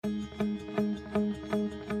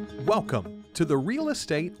Welcome to the Real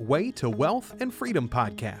Estate Way to Wealth and Freedom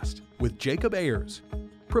podcast with Jacob Ayers,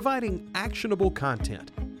 providing actionable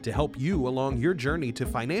content to help you along your journey to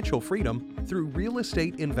financial freedom through real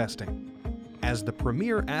estate investing. As the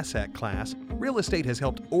premier asset class, real estate has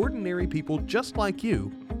helped ordinary people just like you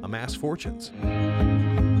amass fortunes.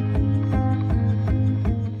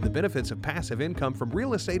 The benefits of passive income from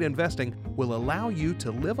real estate investing will allow you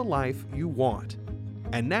to live a life you want.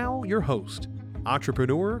 And now your host,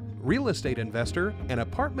 entrepreneur, real estate investor, and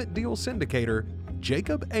apartment deal syndicator,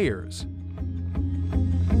 Jacob Ayers.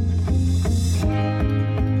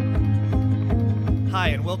 Hi,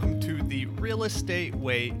 and welcome to the Real Estate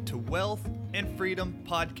Way to Wealth and Freedom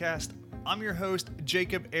podcast. I'm your host,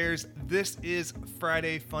 Jacob Ayers. This is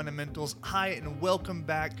Friday Fundamentals. Hi, and welcome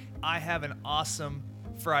back. I have an awesome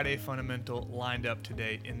Friday Fundamental lined up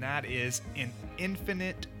today, and that is an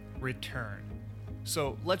infinite return.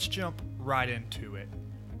 So let's jump right into it.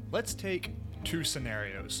 Let's take two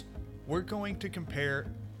scenarios. We're going to compare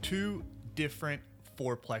two different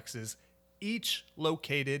fourplexes, each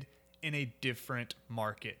located in a different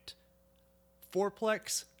market.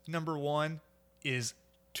 Fourplex number one is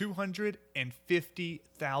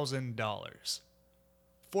 $250,000.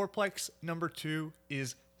 Fourplex number two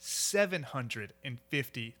is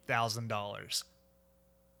 $750,000.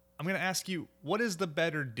 I'm going to ask you, what is the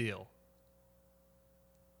better deal?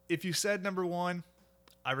 If you said number one,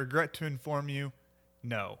 I regret to inform you,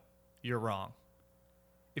 no, you're wrong.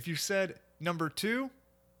 If you said number two,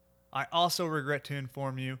 I also regret to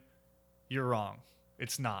inform you, you're wrong.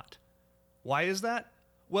 It's not. Why is that?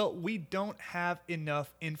 Well, we don't have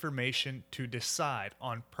enough information to decide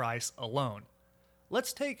on price alone.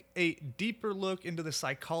 Let's take a deeper look into the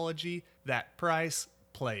psychology that price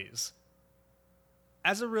plays.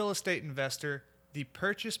 As a real estate investor, the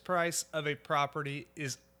purchase price of a property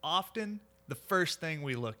is often the first thing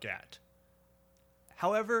we look at.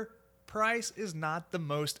 However, price is not the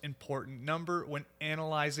most important number when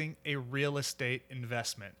analyzing a real estate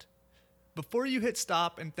investment. Before you hit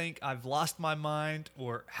stop and think I've lost my mind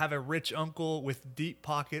or have a rich uncle with deep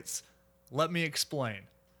pockets, let me explain.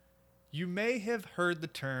 You may have heard the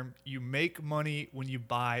term, you make money when you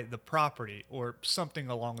buy the property, or something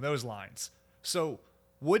along those lines. So,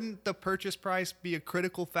 wouldn't the purchase price be a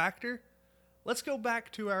critical factor? Let's go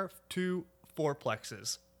back to our two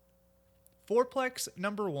fourplexes. Fourplex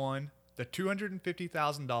number one, the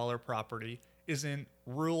 $250,000 property, is in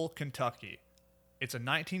rural Kentucky. It's a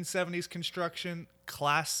 1970s construction,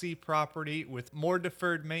 Class C property with more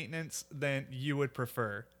deferred maintenance than you would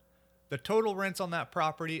prefer. The total rents on that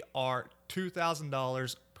property are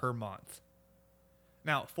 $2,000 per month.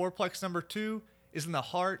 Now, fourplex number two is in the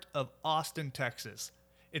heart of Austin, Texas.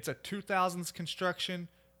 It's a 2000s construction,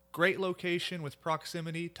 great location with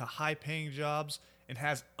proximity to high-paying jobs, and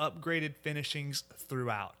has upgraded finishings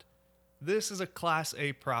throughout. This is a Class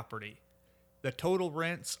A property. The total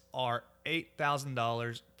rents are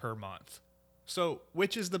 $8,000 per month. So,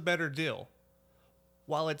 which is the better deal?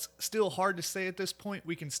 While it's still hard to say at this point,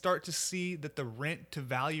 we can start to see that the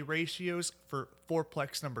rent-to-value ratios for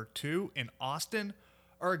fourplex number two in Austin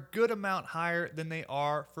are a good amount higher than they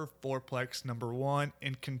are for fourplex number one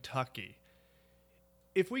in Kentucky.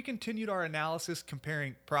 If we continued our analysis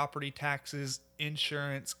comparing property taxes,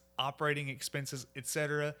 insurance, operating expenses,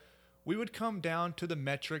 etc., we would come down to the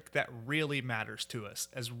metric that really matters to us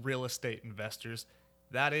as real estate investors.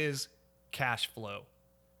 That is cash flow.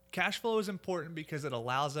 Cash flow is important because it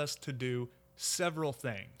allows us to do several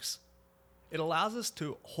things. It allows us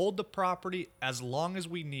to hold the property as long as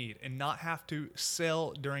we need and not have to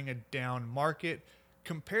sell during a down market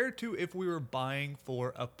compared to if we were buying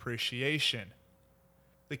for appreciation.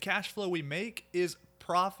 The cash flow we make is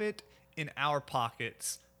profit in our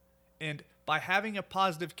pockets. And by having a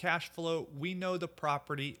positive cash flow, we know the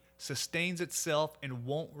property sustains itself and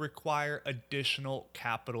won't require additional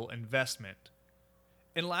capital investment.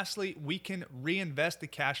 And lastly, we can reinvest the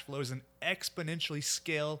cash flows and exponentially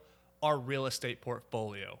scale our real estate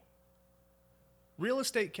portfolio. Real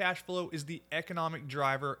estate cash flow is the economic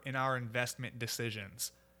driver in our investment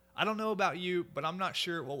decisions. I don't know about you, but I'm not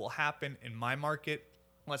sure what will happen in my market,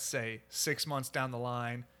 let's say 6 months down the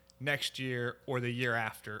line, next year, or the year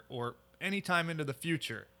after, or anytime into the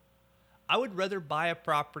future. I would rather buy a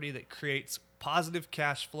property that creates positive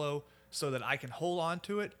cash flow so that I can hold on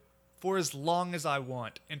to it for as long as I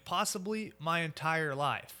want, and possibly my entire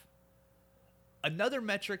life. Another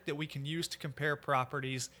metric that we can use to compare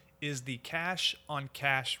properties is the cash on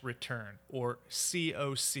cash return, or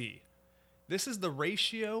CoC. This is the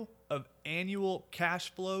ratio of annual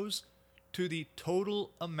cash flows to the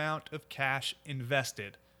total amount of cash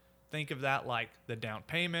invested. Think of that like the down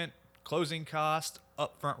payment, closing costs,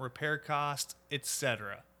 upfront repair costs,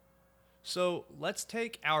 etc. So let's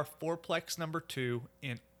take our fourplex number 2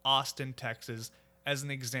 in Austin, Texas as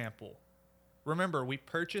an example. Remember, we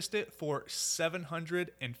purchased it for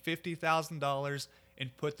 $750,000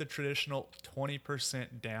 and put the traditional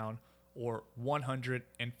 20% down, or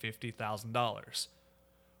 $150,000.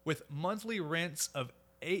 With monthly rents of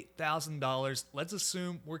 $8,000, let's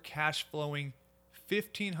assume we're cash flowing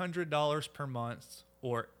 $1,500 per month,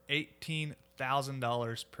 or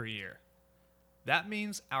 $18,000 per year. That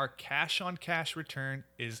means our cash on cash return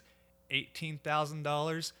is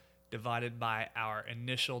 $18,000 divided by our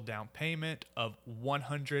initial down payment of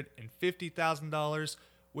 $150,000,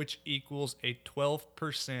 which equals a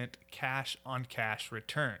 12% cash on cash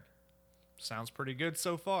return. Sounds pretty good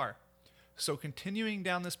so far. So continuing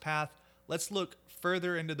down this path, let's look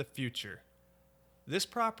further into the future. This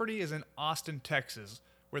property is in Austin, Texas,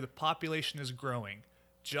 where the population is growing,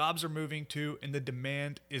 jobs are moving to, and the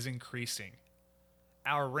demand is increasing.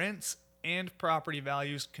 Our rents and property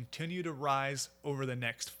values continue to rise over the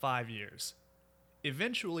next 5 years.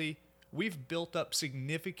 Eventually, we've built up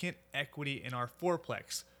significant equity in our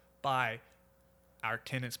fourplex by our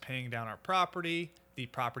tenants paying down our property, the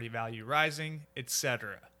property value rising,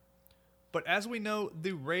 etc. But as we know,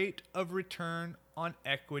 the rate of return on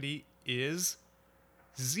equity is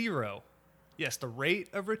 0. Yes, the rate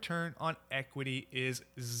of return on equity is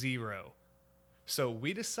 0. So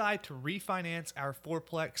we decide to refinance our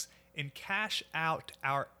fourplex and cash out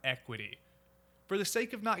our equity. For the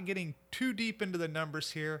sake of not getting too deep into the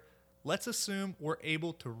numbers here, let's assume we're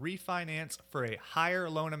able to refinance for a higher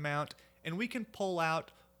loan amount and we can pull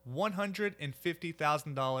out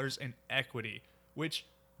 $150,000 in equity, which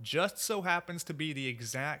just so happens to be the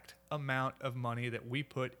exact amount of money that we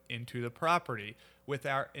put into the property with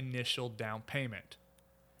our initial down payment.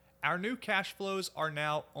 Our new cash flows are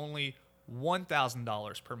now only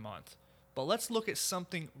 $1,000 per month. But let's look at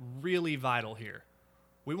something really vital here.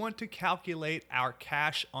 We want to calculate our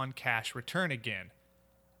cash on cash return again.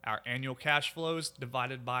 Our annual cash flows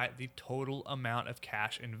divided by the total amount of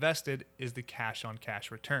cash invested is the cash on cash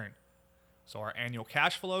return. So our annual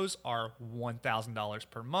cash flows are $1,000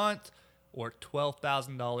 per month, or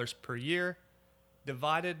 $12,000 per year,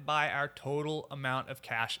 divided by our total amount of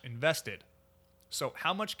cash invested. So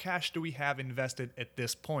how much cash do we have invested at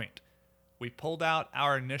this point? We pulled out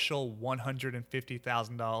our initial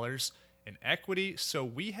 $150,000 in equity, so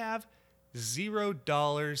we have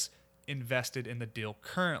 $0 invested in the deal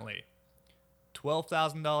currently.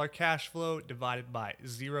 $12,000 cash flow divided by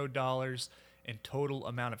 $0 in total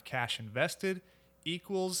amount of cash invested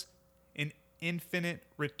equals an infinite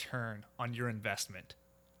return on your investment.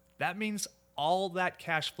 That means all that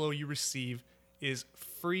cash flow you receive is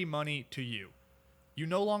free money to you. You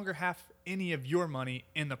no longer have any of your money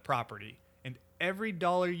in the property, and every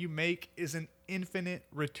dollar you make is an infinite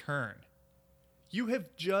return. You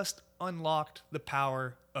have just unlocked the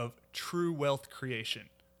power of true wealth creation.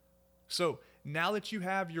 So now that you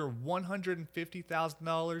have your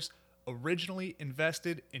 $150,000 originally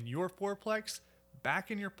invested in your fourplex back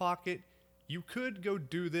in your pocket, you could go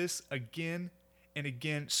do this again and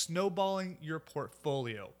again, snowballing your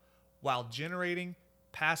portfolio while generating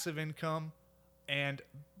passive income and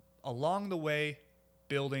along the way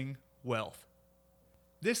building wealth.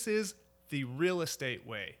 This is the real estate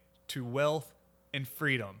way to wealth and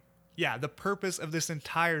freedom. Yeah, the purpose of this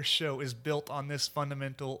entire show is built on this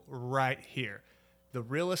fundamental right here. The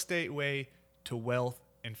real estate way to wealth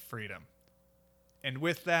and freedom. And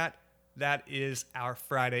with that, that is our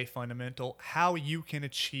Friday fundamental, how you can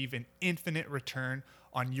achieve an infinite return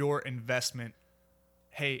on your investment.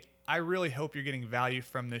 Hey, I really hope you're getting value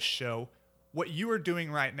from this show. What you are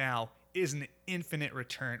doing right now is an infinite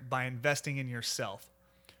return by investing in yourself.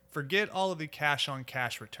 Forget all of the cash on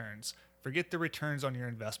cash returns. Forget the returns on your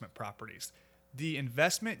investment properties. The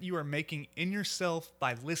investment you are making in yourself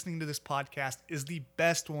by listening to this podcast is the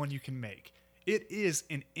best one you can make. It is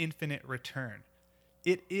an infinite return.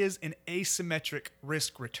 It is an asymmetric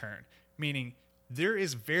risk return, meaning there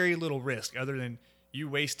is very little risk other than you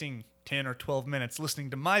wasting 10 or 12 minutes listening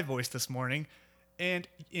to my voice this morning. And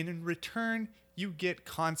in return, you get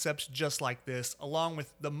concepts just like this, along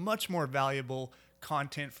with the much more valuable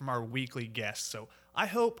content from our weekly guests. So I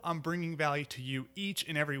hope I'm bringing value to you each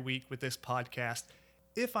and every week with this podcast.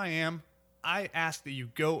 If I am, I ask that you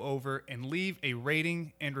go over and leave a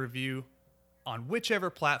rating and review on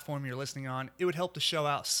whichever platform you're listening on. It would help the show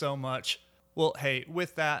out so much. Well, hey,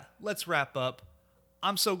 with that, let's wrap up.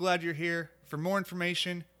 I'm so glad you're here. For more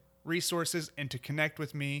information, resources, and to connect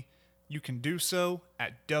with me, you can do so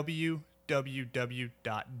at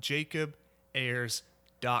www.jacobayers.com.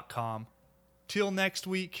 fourplex.com. Till next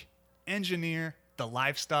week, engineer the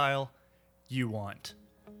lifestyle you want.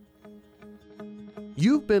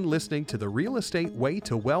 You've been listening to the Real Estate Way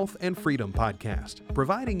to Wealth and Freedom podcast,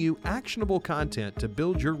 providing you actionable content to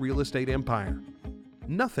build your real estate empire.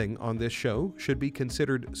 Nothing on this show should be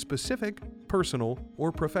considered specific, personal,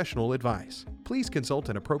 or professional advice. Please consult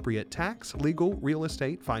an appropriate tax, legal, real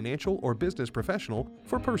estate, financial, or business professional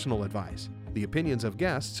for personal advice. The opinions of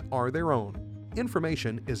guests are their own.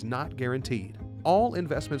 Information is not guaranteed. All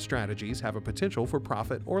investment strategies have a potential for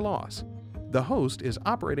profit or loss. The host is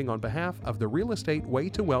operating on behalf of the Real Estate Way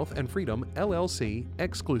to Wealth and Freedom, LLC,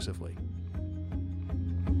 exclusively.